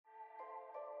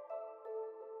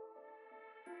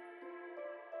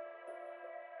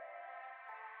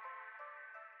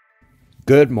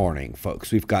Good morning,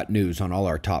 folks. We've got news on all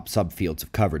our top subfields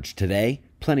of coverage today,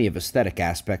 plenty of aesthetic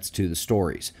aspects to the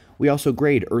stories. We also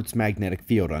grade Earth's magnetic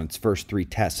field on its first 3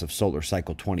 tests of solar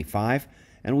cycle 25,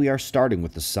 and we are starting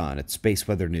with the sun at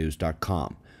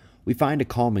spaceweathernews.com. We find a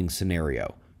calming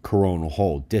scenario. Coronal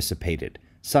hole dissipated.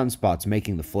 Sunspots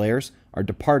making the flares are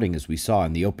departing as we saw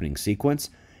in the opening sequence,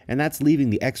 and that's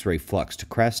leaving the X-ray flux to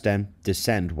crest and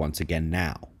descend once again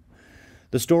now.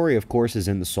 The story, of course, is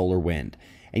in the solar wind.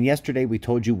 And yesterday we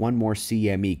told you one more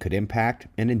CME could impact,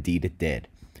 and indeed it did.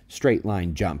 Straight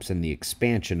line jumps and the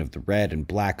expansion of the red and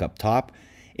black up top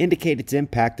indicate its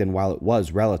impact, and while it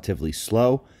was relatively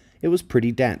slow, it was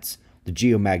pretty dense. The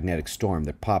geomagnetic storm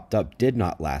that popped up did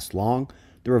not last long.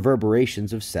 The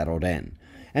reverberations have settled in.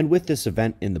 And with this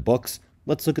event in the books,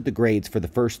 let's look at the grades for the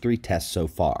first 3 tests so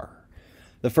far.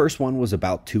 The first one was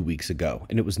about 2 weeks ago,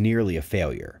 and it was nearly a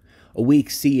failure. A weak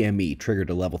CME triggered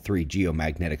a level 3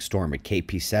 geomagnetic storm at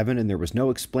KP7, and there was no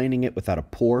explaining it without a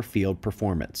poor field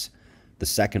performance. The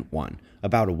second one,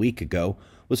 about a week ago,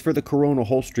 was for the coronal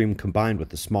hole stream combined with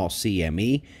the small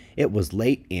CME. It was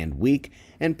late and weak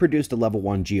and produced a level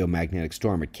 1 geomagnetic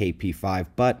storm at KP5,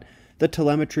 but the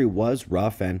telemetry was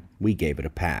rough and we gave it a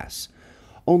pass.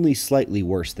 Only slightly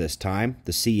worse this time.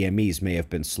 The CMEs may have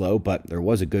been slow, but there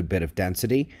was a good bit of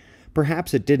density.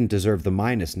 Perhaps it didn't deserve the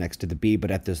minus next to the B,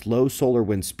 but at this low solar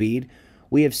wind speed,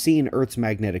 we have seen Earth's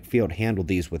magnetic field handle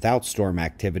these without storm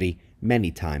activity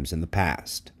many times in the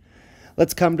past.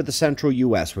 Let's come to the central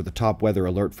U.S. where the top weather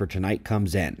alert for tonight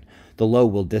comes in. The low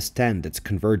will distend its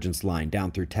convergence line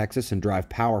down through Texas and drive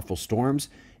powerful storms,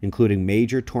 including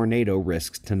major tornado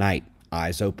risks tonight,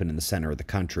 eyes open in the center of the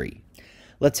country.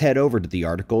 Let's head over to the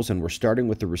articles, and we're starting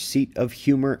with the receipt of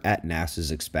humor at NASA's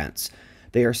expense.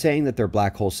 They are saying that their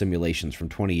black hole simulations from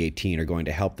 2018 are going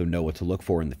to help them know what to look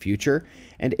for in the future,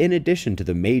 and in addition to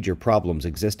the major problems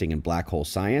existing in black hole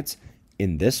science,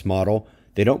 in this model,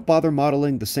 they don't bother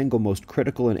modeling the single most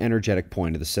critical and energetic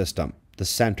point of the system, the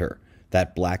center.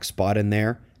 That black spot in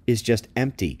there is just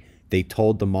empty. They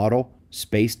told the model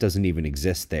space doesn't even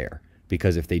exist there,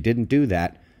 because if they didn't do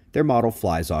that, their model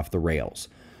flies off the rails.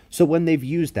 So when they've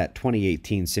used that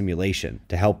 2018 simulation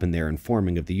to help in their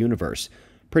informing of the universe,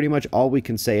 pretty much all we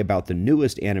can say about the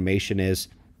newest animation is,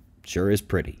 sure is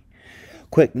pretty.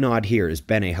 Quick nod here as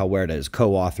Bene Hawerda is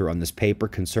co-author on this paper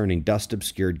concerning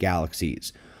dust-obscured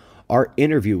galaxies. Our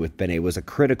interview with Bene was a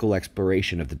critical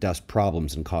exploration of the dust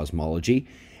problems in cosmology,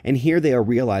 and here they are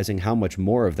realizing how much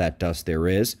more of that dust there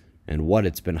is and what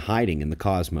it's been hiding in the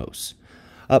cosmos.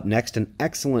 Up next, an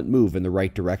excellent move in the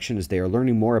right direction as they are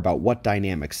learning more about what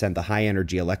dynamics send the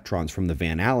high-energy electrons from the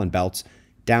Van Allen belts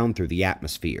down through the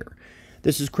atmosphere.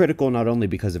 This is critical not only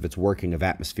because of its working of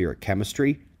atmospheric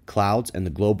chemistry, clouds, and the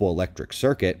global electric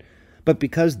circuit, but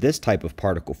because this type of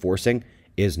particle forcing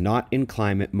is not in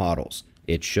climate models.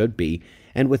 It should be,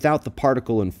 and without the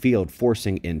particle and field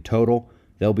forcing in total,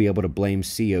 they'll be able to blame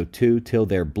CO2 till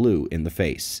they're blue in the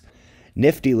face.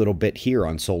 Nifty little bit here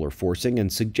on solar forcing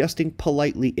and suggesting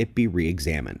politely it be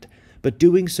re-examined, but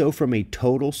doing so from a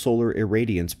total solar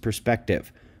irradiance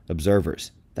perspective.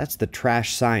 Observers, that's the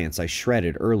trash science I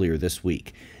shredded earlier this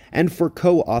week. And for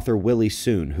co-author Willie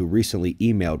Soon, who recently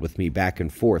emailed with me back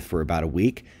and forth for about a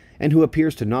week, and who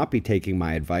appears to not be taking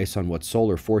my advice on what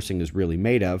solar forcing is really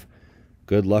made of,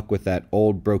 good luck with that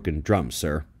old broken drum,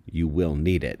 sir. You will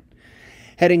need it.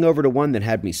 Heading over to one that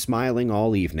had me smiling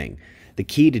all evening. The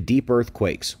key to deep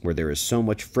earthquakes, where there is so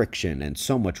much friction and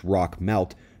so much rock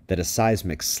melt that a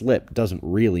seismic slip doesn't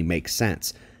really make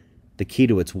sense. The key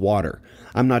to its water.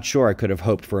 I'm not sure I could have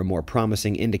hoped for a more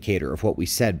promising indicator of what we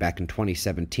said back in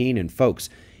 2017, and folks,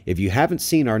 if you haven't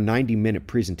seen our 90-minute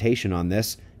presentation on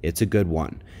this, it's a good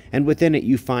one. And within it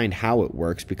you find how it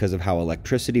works because of how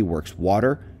electricity works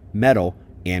water, metal,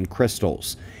 and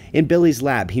crystals. In Billy's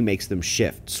lab, he makes them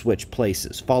shift, switch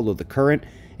places, follow the current,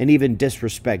 and even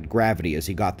disrespect gravity as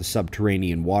he got the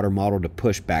subterranean water model to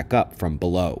push back up from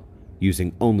below,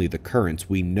 using only the currents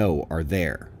we know are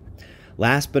there.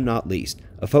 Last but not least,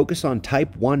 a focus on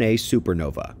Type 1a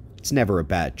supernova. It's never a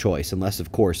bad choice, unless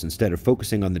of course instead of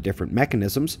focusing on the different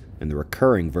mechanisms and the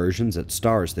recurring versions at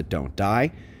stars that don't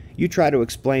die, you try to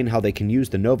explain how they can use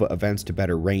the nova events to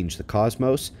better range the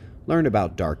cosmos, learn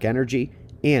about dark energy,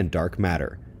 and dark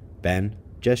matter. Ben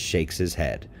just shakes his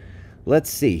head. Let's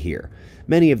see here.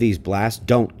 Many of these blasts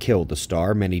don't kill the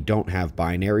star, many don't have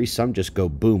binaries, some just go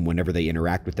boom whenever they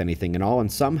interact with anything at all,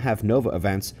 and some have nova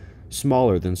events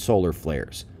smaller than solar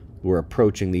flares. We're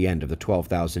approaching the end of the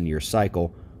 12,000-year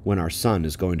cycle when our sun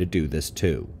is going to do this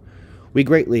too. We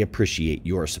greatly appreciate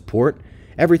your support.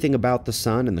 Everything about the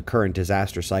sun and the current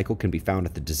disaster cycle can be found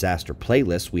at the disaster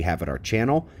playlist we have at our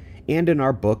channel, and in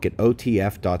our book at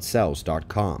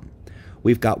otf.cells.com.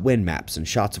 We've got wind maps and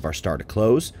shots of our star to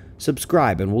close.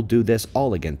 Subscribe and we'll do this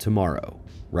all again tomorrow.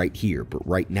 Right here, but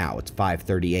right now it's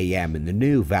 5:30 a.m. in the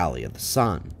new Valley of the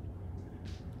Sun.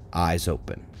 Eyes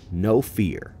open, no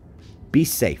fear. Be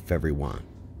safe, everyone.